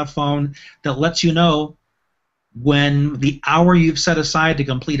app on a phone that lets you know when the hour you've set aside to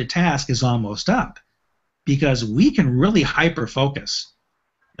complete a task is almost up, because we can really hyper-focus.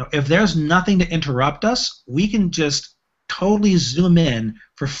 If there's nothing to interrupt us, we can just totally zoom in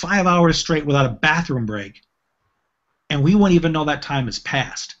for 5 hours straight without a bathroom break, and we won't even know that time has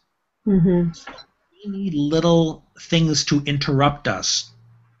passed. So we need little things to interrupt us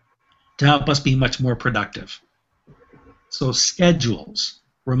to help us be much more productive. So schedules,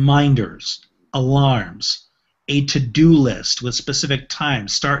 reminders, alarms, a to-do list with specific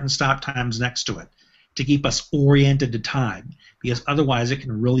times, start and stop times next to it, to keep us oriented to time, because otherwise it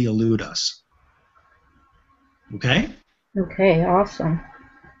can really elude us. Okay? Okay, awesome.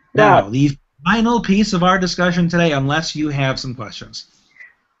 Now, the final piece of our discussion today, unless you have some questions.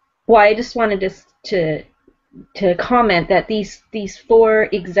 Well, I just wanted to comment that these 4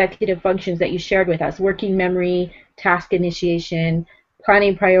 executive functions that you shared with us, working memory, task initiation,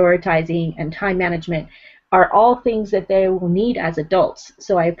 planning, prioritizing, and time management, are all things that they will need as adults.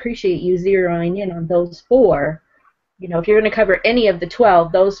 So I appreciate you zeroing in on those 4. If you're going to cover any of the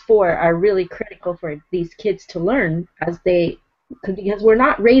 12, those 4 are really critical for these kids to learn because we're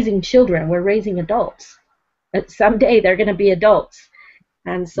not raising children, we're raising adults. But someday they're going to be adults.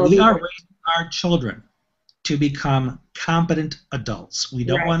 And so we are raising our children to become competent adults. We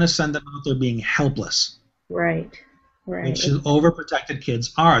don't want to send them out there being helpless. Right. Which overprotected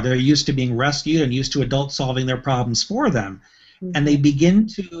kids are. They're used to being rescued and used to adults solving their problems for them. And they begin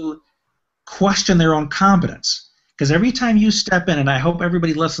to question their own competence. Because every time you step in, and I hope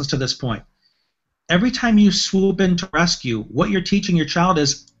everybody listens to this point, every time you swoop in to rescue, what you're teaching your child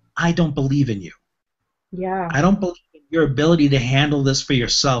is, I don't believe in you. Yeah. I don't believe in your ability to handle this for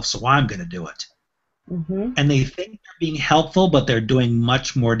yourself, so I'm going to do it. Mm-hmm. and they think they're being helpful, but they're doing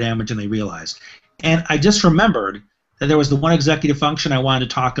much more damage than they realize. And I just remembered that there was the one executive function I wanted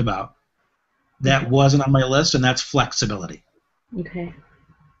to talk about that wasn't on my list, and that's flexibility. Okay.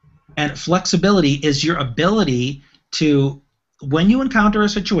 And flexibility is your ability to, when you encounter a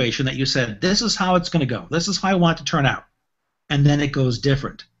situation that you said, this is how it's going to go, this is how I want it to turn out, and then it goes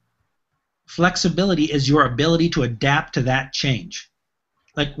different. Flexibility is your ability to adapt to that change.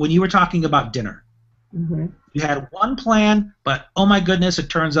 Like when you were talking about dinner. Mm-hmm. You had one plan, but oh my goodness, it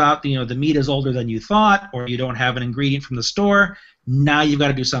turns out the meat is older than you thought, or you don't have an ingredient from the store. Now you've got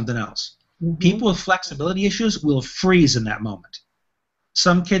to do something else. Mm-hmm. People with flexibility issues will freeze in that moment.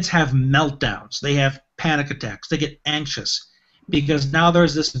 Some kids have meltdowns. They have panic attacks. They get anxious because now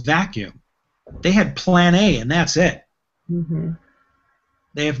there's this vacuum. They had plan A, and that's it. Mm-hmm.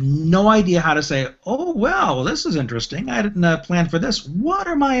 They have no idea how to say, oh, well, this is interesting. I didn't plan for this. What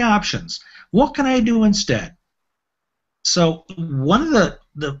are my options? What can I do instead? So one of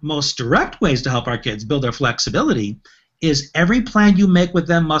the most direct ways to help our kids build their flexibility is every plan you make with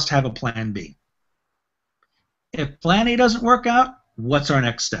them must have a plan B. If plan A doesn't work out, what's our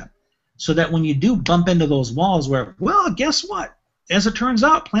next step? So that when you do bump into those walls where, well, guess what? As it turns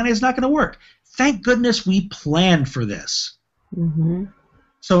out, plan A is not going to work. Thank goodness we planned for this. Mm-hmm.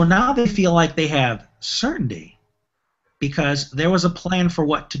 So now they feel like they have certainty because there was a plan for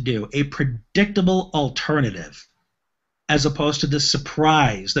what to do, a predictable alternative, as opposed to the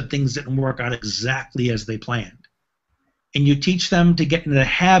surprise that things didn't work out exactly as they planned. And you teach them to get into the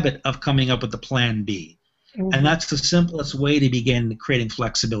habit of coming up with the plan B. Mm-hmm. And that's the simplest way to begin creating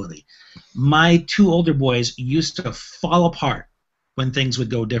flexibility. My two older boys used to fall apart when things would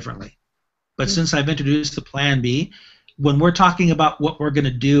go differently. But since I've introduced the plan B, when we're talking about what we're going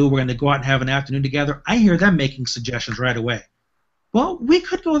to do, we're going to go out and have an afternoon together, I hear them making suggestions right away. Well, we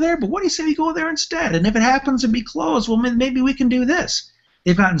could go there, but what do you say we go there instead? And if it happens to be closed, well, maybe we can do this.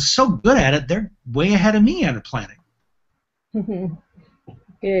 They've gotten so good at it, they're way ahead of me on planning. Good.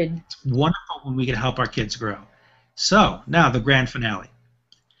 It's wonderful when we can help our kids grow. So, now the grand finale.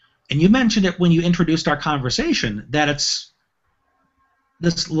 And you mentioned it when you introduced our conversation, that it's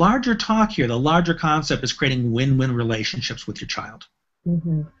this larger talk here, the larger concept is creating win-win relationships with your child.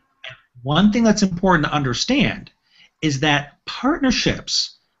 Mm-hmm. One thing that's important to understand is that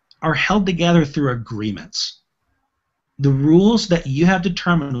partnerships are held together through agreements. The rules that you have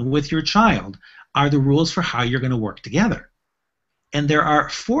determined with your child are the rules for how you're going to work together. And there are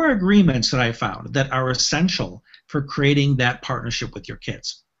 4 agreements that I found that are essential for creating that partnership with your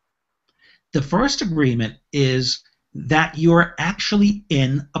kids. The first agreement is that you're actually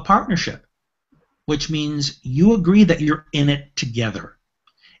in a partnership, which means you agree that you're in it together.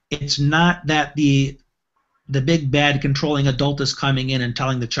 It's not that the big bad controlling adult is coming in and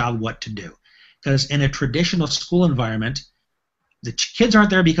telling the child what to do. Because in a traditional school environment, the kids aren't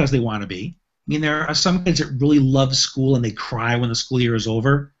there because they want to be. I mean, there are some kids that really love school and they cry when the school year is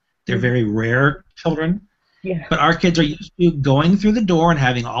over. They're very rare children. Yeah. But our kids are used to going through the door and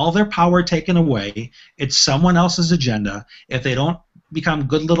having all their power taken away. It's someone else's agenda. If they don't become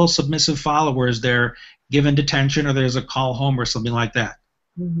good little submissive followers, they're given detention or there's a call home or something like that.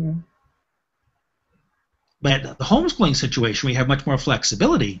 Mm-hmm. But the homeschooling situation, we have much more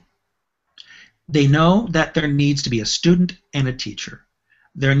flexibility. They know that there needs to be a student and a teacher.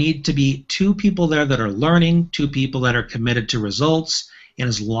 There need to be 2 people there that are learning, 2 people that are committed to results, and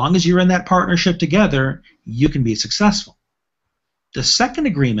as long as you're in that partnership together, you can be successful. The second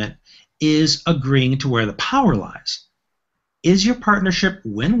agreement is agreeing to where the power lies. Is your partnership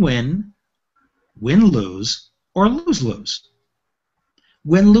win-win, win-lose, or lose-lose?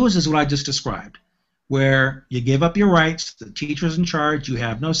 Win-lose is what I just described, where you give up your rights, the teacher's in charge, you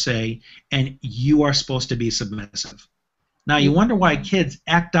have no say, and you are supposed to be submissive. Now, you wonder why kids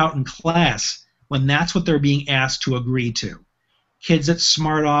act out in class when that's what they're being asked to agree to. Kids that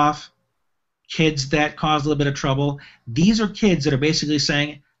smart off, kids that cause a little bit of trouble, these are kids that are basically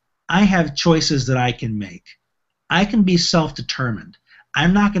saying, I have choices that I can make. I can be self-determined.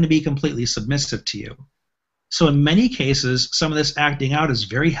 I'm not going to be completely submissive to you. So in many cases, some of this acting out is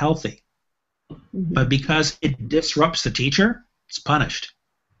very healthy. Mm-hmm. But because it disrupts the teacher, it's punished.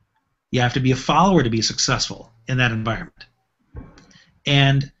 You have to be a follower to be successful in that environment.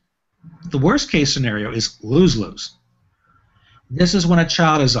 And the worst case scenario is lose-lose. This is when a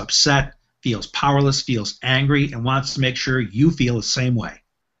child is upset, feels powerless, feels angry, and wants to make sure you feel the same way.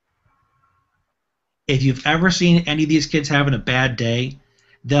 If you've ever seen any of these kids having a bad day,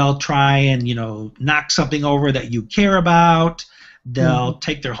 they'll try and, knock something over that you care about. They'll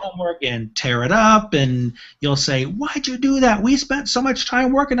take their homework and tear it up, and you'll say, why'd you do that? We spent so much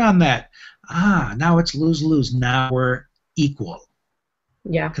time working on that. now it's lose-lose. Now we're equal.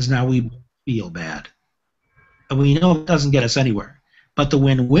 Yeah. Because now we feel bad. And we know it doesn't get us anywhere. But the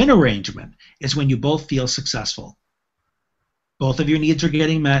win-win arrangement is when you both feel successful. Both of your needs are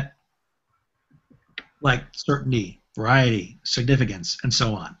getting met, like certainty, variety, significance, and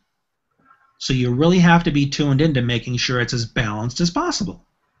so on. So you really have to be tuned into making sure it's as balanced as possible.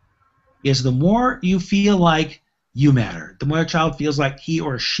 Because the more you feel like you matter, the more a child feels like he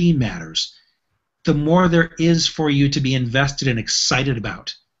or she matters, the more there is for you to be invested and excited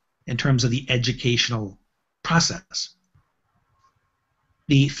about in terms of the educational process.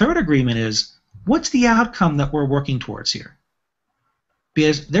 The third agreement is, what's the outcome that we're working towards here?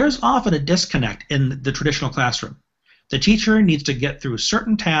 Because there's often a disconnect in the traditional classroom. The teacher needs to get through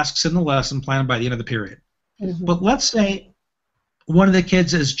certain tasks in the lesson plan by the end of the period. Mm-hmm. But let's say one of the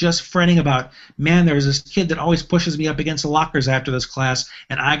kids is just fretting about, man, there's this kid that always pushes me up against the lockers after this class,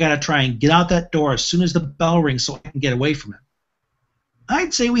 and I got to try and get out that door as soon as the bell rings so I can get away from him.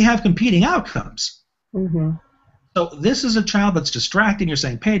 I'd say we have competing outcomes. Mm-hmm. So this is a child that's distracting. You're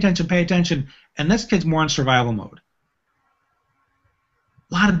saying, pay attention, and this kid's more in survival mode.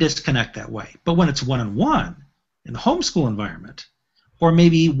 A lot of disconnect that way. But when it's one-on-one in the homeschool environment, or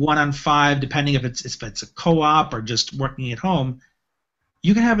maybe 1-on-5, depending if it's a co-op or just working at home,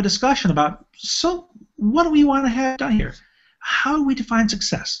 you can have a discussion about, so what do we want to have done here? How do we define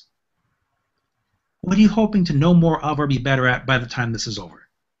success? What are you hoping to know more of or be better at by the time this is over?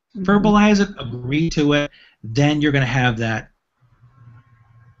 Mm-hmm. Verbalize it, agree to it, then you're going to have that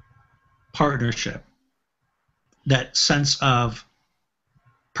partnership, that sense of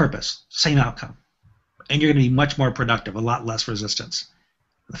purpose, same outcome. And you're going to be much more productive, a lot less resistance.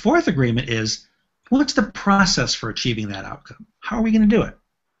 The fourth agreement is, what's the process for achieving that outcome? How are we going to do it?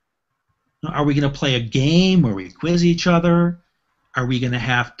 Are we going to play a game where we quiz each other? Are we going to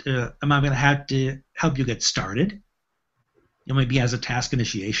have to, am I going to have to help you get started? It might be as a task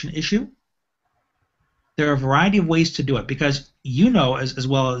initiation issue. There are a variety of ways to do it because you know as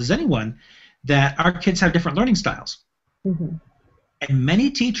well as anyone that our kids have different learning styles. Mm-hmm. And many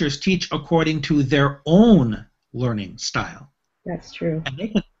teachers teach according to their own learning style. That's true. And they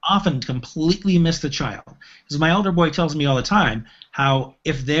can often completely miss the child. Because my older boy tells me all the time how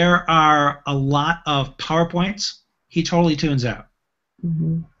if there are a lot of PowerPoints, he totally tunes out.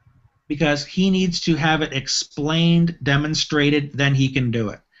 Mm-hmm. Because he needs to have it explained, demonstrated, then he can do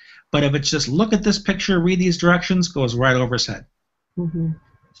it. But if it's just look at this picture, read these directions, goes right over his head. Mm-hmm.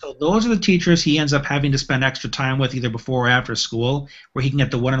 So those are the teachers he ends up having to spend extra time with either before or after school, where he can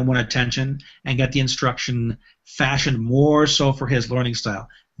get the one-on-one attention and get the instruction fashioned more so for his learning style.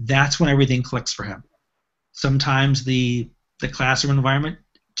 That's when everything clicks for him. Sometimes the classroom environment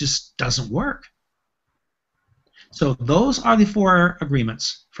just doesn't work. So those are the 4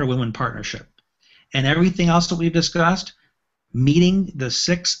 agreements for win-win partnership. And everything else that we've discussed, meeting the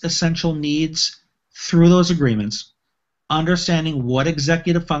 6 essential needs through those agreements, understanding what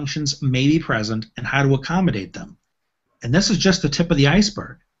executive functions may be present and how to accommodate them. And this is just the tip of the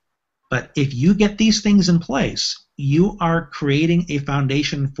iceberg. But if you get these things in place, you are creating a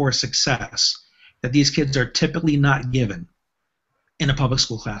foundation for success that these kids are typically not given in a public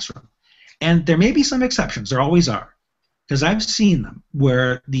school classroom. And there may be some exceptions, there always are, because I've seen them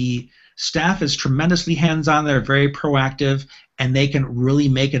where the staff is tremendously hands-on, they're very proactive, and they can really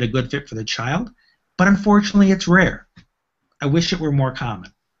make it a good fit for the child. But unfortunately, it's rare. I wish it were more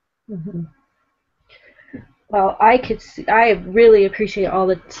common. Mm-hmm. Well, I really appreciate all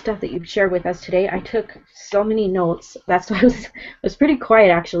the stuff that you've shared with us today. I took so many notes. That's why I was pretty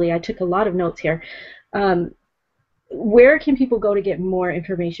quiet, actually. I took a lot of notes here. Where can people go to get more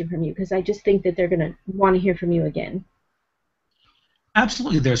information from you? Because I just think that they're going to want to hear from you again.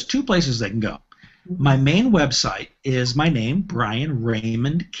 Absolutely. There's 2 places they can go. Mm-hmm. My main website is my name,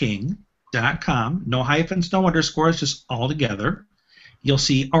 BrianRaymondKing.com. No hyphens, no underscores, just all together. You'll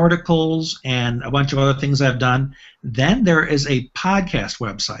see articles and a bunch of other things I've done. Then there is a podcast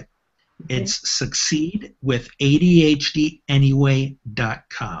website. Okay. It's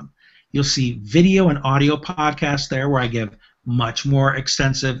SucceedWithADHDAnyway.com. You'll see video and audio podcasts there where I give much more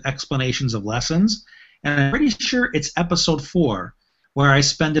extensive explanations of lessons. And I'm pretty sure it's episode 4 where I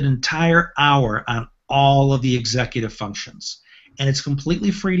spend an entire hour on all of the executive functions. And it's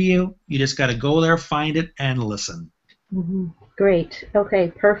completely free to you. You just got to go there, find it, and listen. Mm-hmm. Great.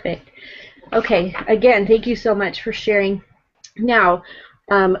 Okay, perfect. Okay, again, thank you so much for sharing. Now,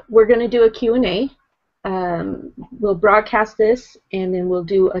 we're going to do a Q&A. We'll broadcast this, and then we'll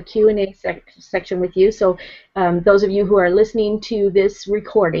do a Q&A section with you. So those of you who are listening to this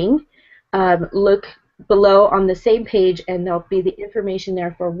recording, look below on the same page, and there'll be the information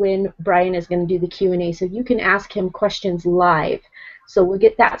there for when Brian is going to do the Q&A, so you can ask him questions live. So we'll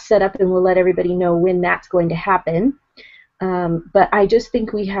get that set up, and we'll let everybody know when that's going to happen. But I just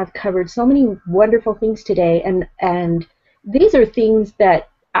think we have covered so many wonderful things today, and these are things that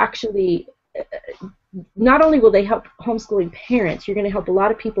actually not only will they help homeschooling parents, you're going to help a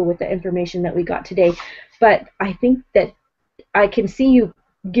lot of people with the information that we got today, but I think that I can see you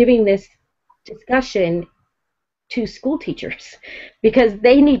giving this discussion to school teachers because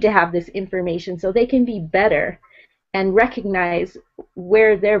they need to have this information so they can be better and recognize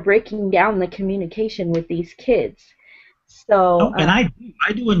where they're breaking down the communication with these kids. So, Oh, and I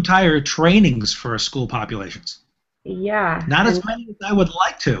do entire trainings for school populations. yeah. Not as many as I would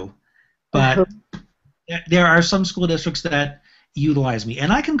like to, but there are some school districts that utilize me,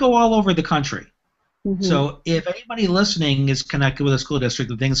 and I can go all over the country. Mm-hmm. So if anybody listening is connected with a school district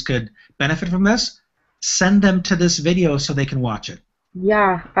that thinks could benefit from this, send them to this video so they can watch it.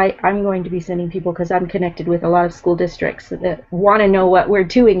 Yeah, I'm going to be sending people because I'm connected with a lot of school districts that want to know what we're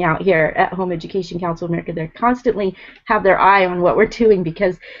doing out here at Home Education Council of America. They constantly have their eye on what we're doing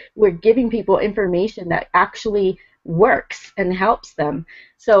because we're giving people information that actually works and helps them.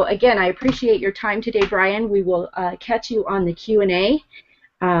 So again, I appreciate your time today, Brian. We will catch you on the Q&A.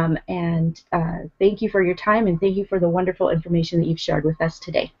 And thank you for your time, and thank you for the wonderful information that you've shared with us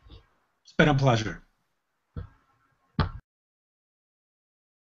today. It's been a pleasure.